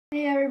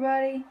Hey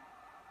everybody,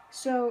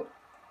 so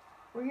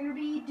we're going to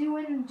be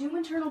doing Doom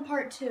Eternal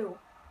Part 2.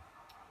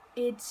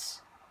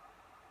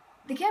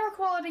 The camera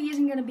quality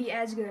isn't going to be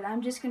as good,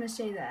 I'm just going to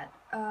say that.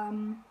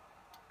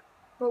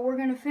 But we're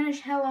going to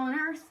finish Hell on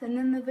Earth and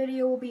then the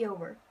video will be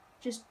over.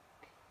 Just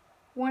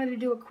wanted to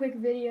do a quick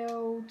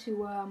video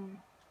to,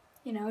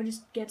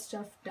 just get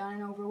stuff done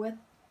and over with.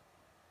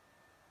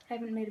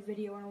 Haven't made a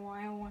video in a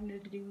while,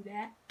 wanted to do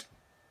that.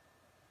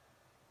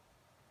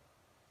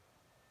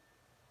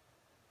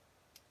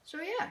 So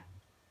yeah.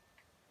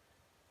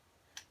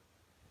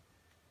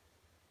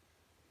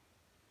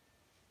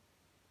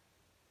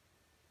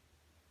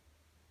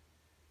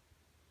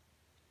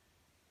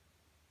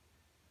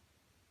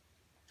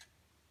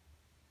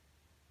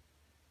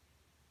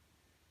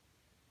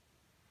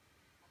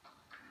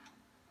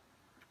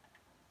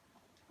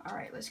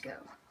 Alright, let's go.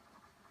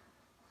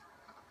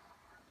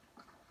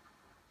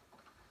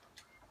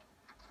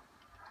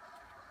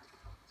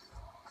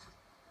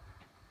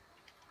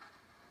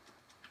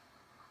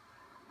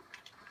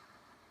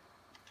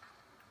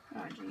 Oh,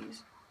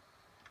 jeez.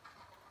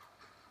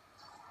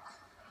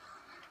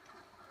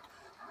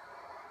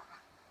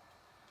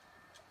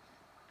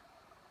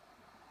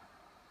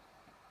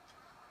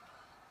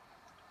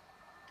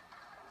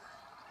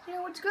 You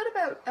know, what's good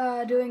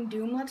about doing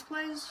Doom Let's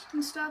Plays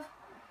and stuff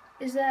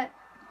is that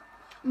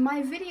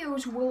my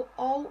videos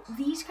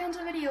these kinds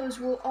of videos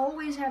will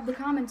always have the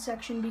comment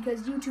section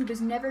because YouTube is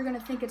never going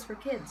to think it's for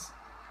kids.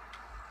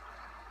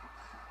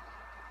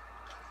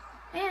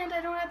 And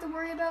I don't have to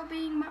worry about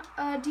being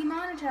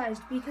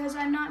demonetized because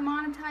I'm not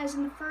monetized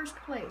in the first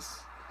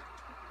place.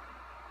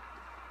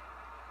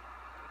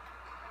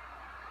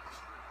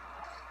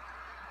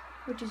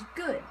 Which is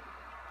good.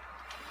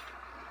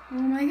 Oh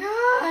my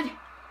god!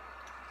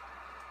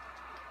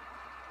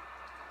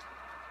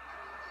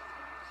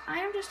 I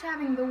am just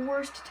having the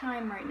worst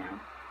time right now.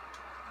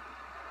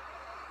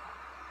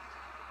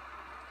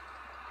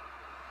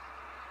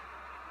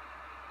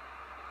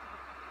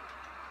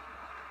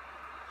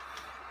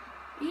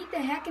 Eat the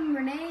heckin'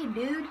 grenade,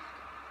 dude.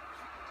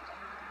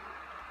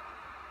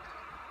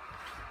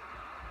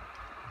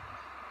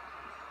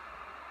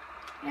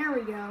 There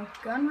we go.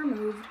 Gun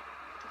removed.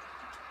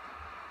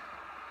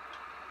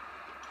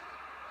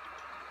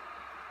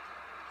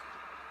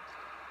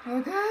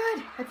 Oh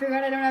god! I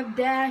forgot I don't have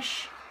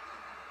dash.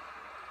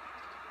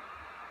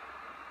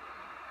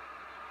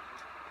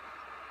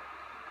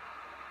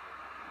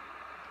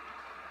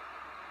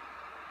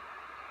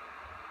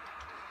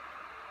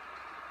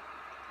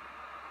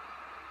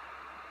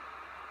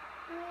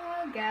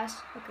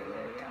 Gas. Okay,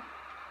 there we go.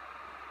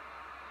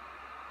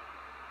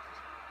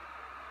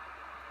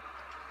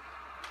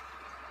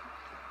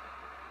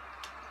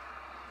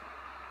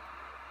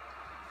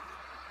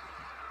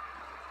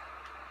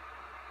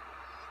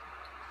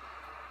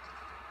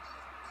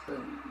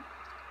 Boom.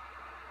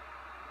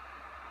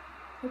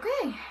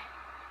 Okay.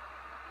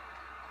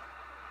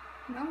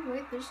 No,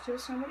 wait, there's still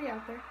somebody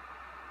out there.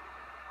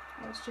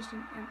 Oh, it's just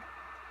an imp.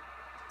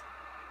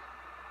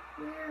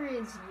 Where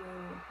is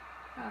you?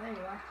 Oh, there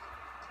you are.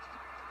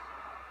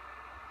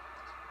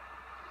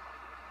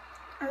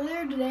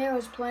 Earlier today I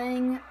was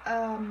playing,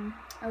 playing,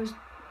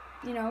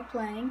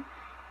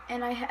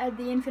 and I had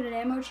the infinite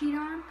ammo cheat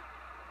on,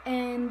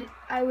 and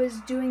I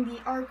was doing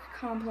the Ark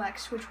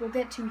complex, which we'll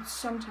get to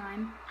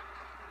sometime,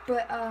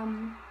 but,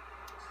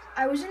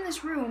 I was in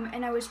this room,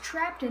 and I was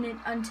trapped in it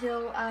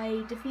until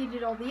I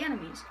defeated all the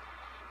enemies,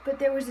 but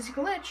there was this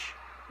glitch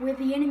where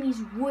the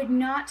enemies would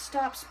not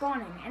stop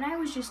spawning, and I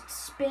was just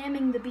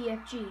spamming the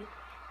BFG,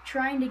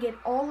 trying to get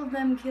all of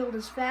them killed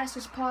as fast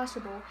as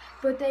possible,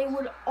 but they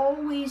would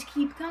always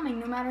keep coming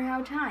no matter how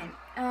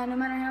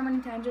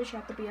many times I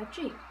shot the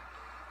BFG.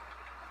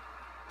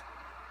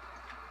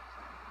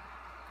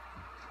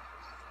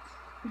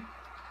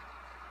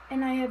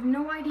 And I have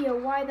no idea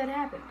why that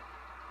happened.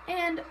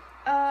 And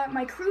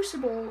my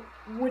Crucible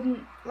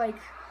wouldn't,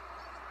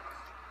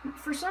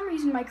 for some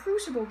reason my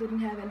Crucible didn't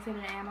have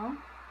infinite ammo,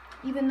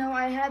 even though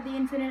I had the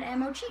infinite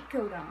ammo cheat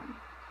code on.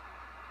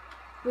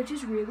 Which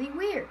is really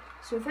weird.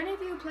 So if any of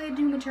you play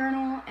Doom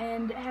Eternal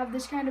and have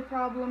this kind of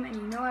problem and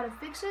you know how to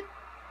fix it,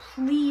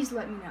 please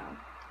let me know.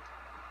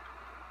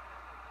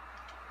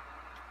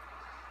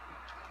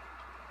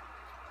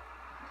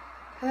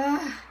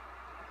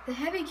 The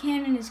heavy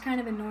cannon is kind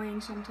of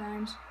annoying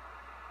sometimes.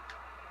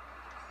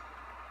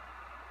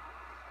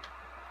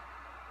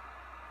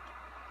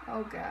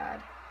 Oh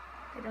god.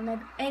 I don't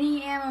have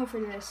any ammo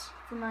for this,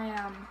 for my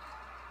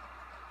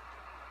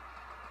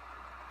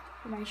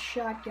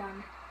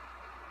shotgun.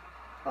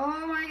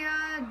 Oh my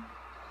god.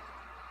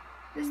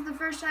 This is the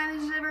first time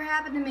this has ever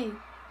happened to me.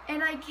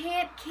 And I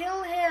can't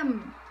kill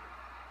him.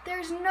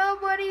 There's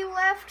nobody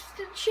left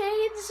to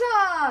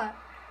chainsaw.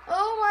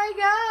 Oh my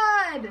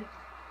god.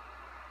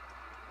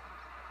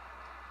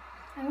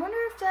 I wonder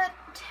if that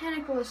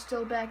tentacle is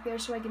still back there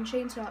so I can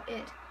chainsaw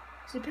it.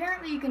 Because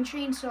apparently you can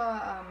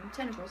chainsaw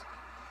tentacles.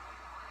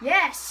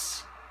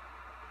 Yes!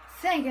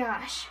 Thank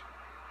gosh.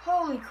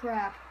 Holy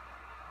crap.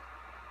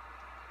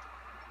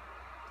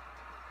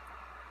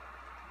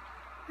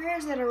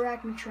 Where's that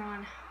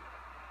Arachnotron?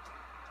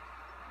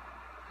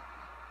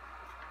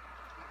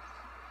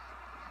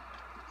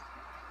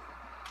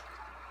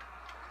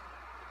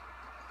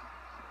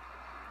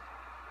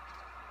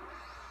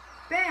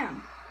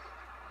 Bam!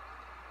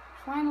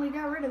 Finally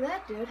got rid of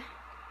that dude.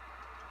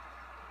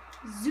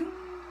 Zoom!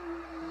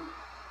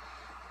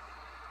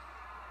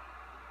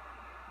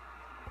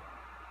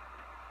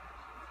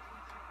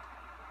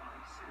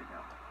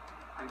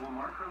 I will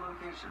mark her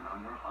location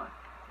on your HUD.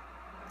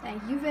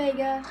 Thank you,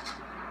 Vega.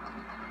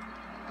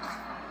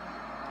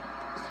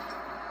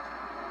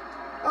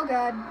 Oh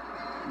god.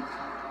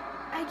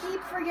 I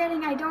keep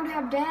forgetting I don't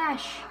have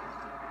dash.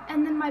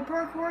 And then my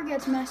parkour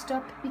gets messed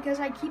up because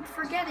I keep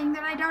forgetting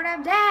that I don't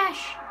have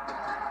dash.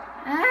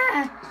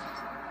 Ah!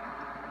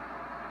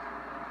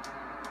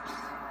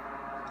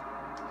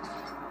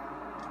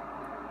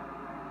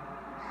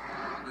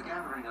 The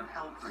gathering of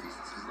Hell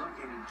Priests is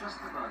located just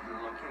above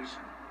your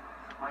location.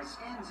 My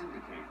scans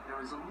indicate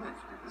there is a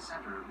lift at the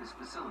center of this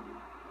facility.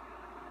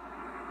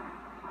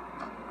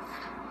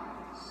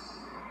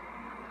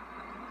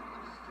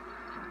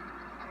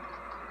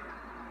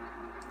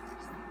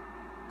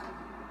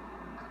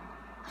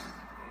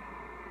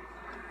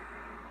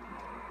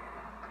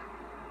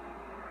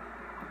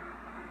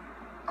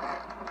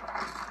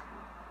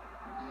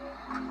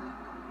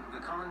 The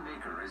Khan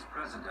Maker is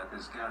present at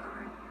this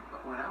gathering,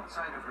 but when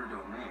outside of her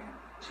domain,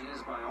 she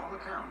is by all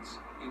accounts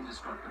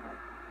indestructible.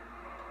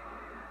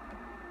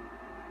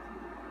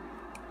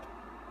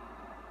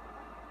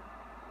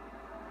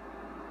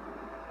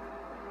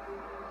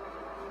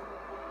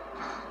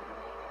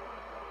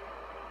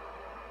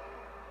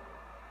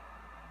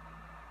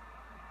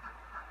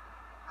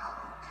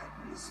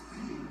 This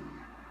be?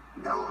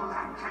 No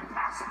man can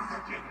pass through the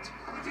gate.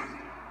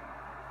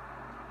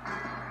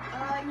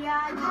 Yeah,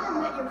 I kind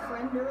of met your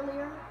friend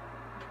earlier.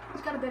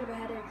 He's got a bit of a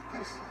headache.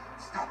 This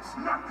stops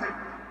nothing.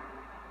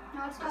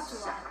 No, it The stops a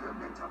lot.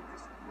 sacrament of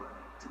this word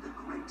to the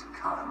great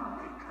Khan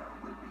Maker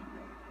will be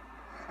made,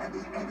 and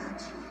the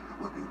energy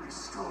will be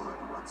restored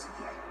once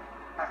again.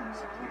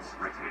 As it is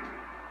written,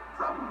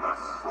 from the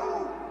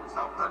souls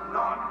of the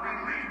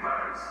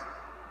non-believers,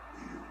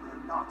 you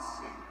will not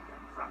save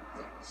them from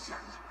their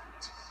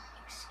judgment.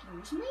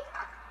 Excuse me?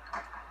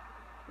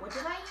 What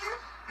did I hear?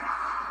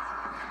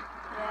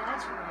 Yeah,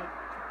 that's right.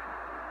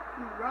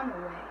 You run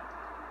away.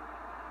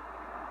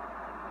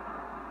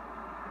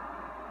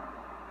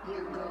 You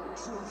go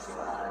too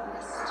far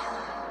this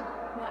time.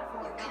 Not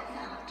far You enough.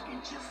 cannot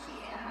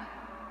interfere.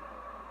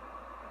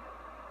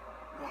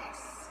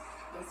 This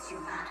is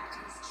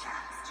humanity's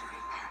chance to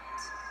repent,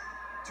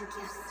 to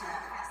give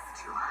service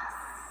to us.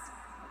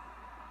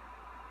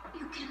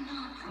 You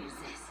cannot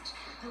resist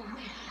the will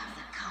of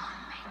the Khan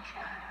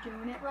Maker.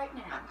 Doing it right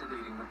now.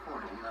 Activating the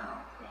portal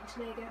now. Thanks,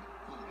 Vega.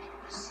 For it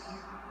was you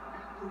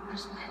who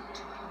was meant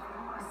to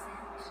enforce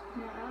it.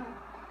 Nuh-uh.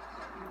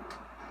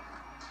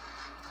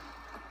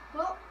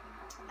 Well,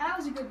 that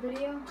was a good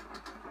video.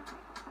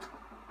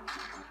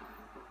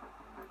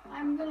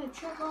 I'm gonna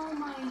check all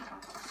my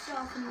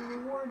stuff and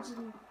rewards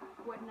and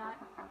whatnot.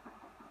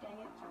 Dang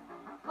it.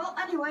 Well,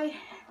 anyway,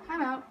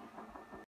 I'm out.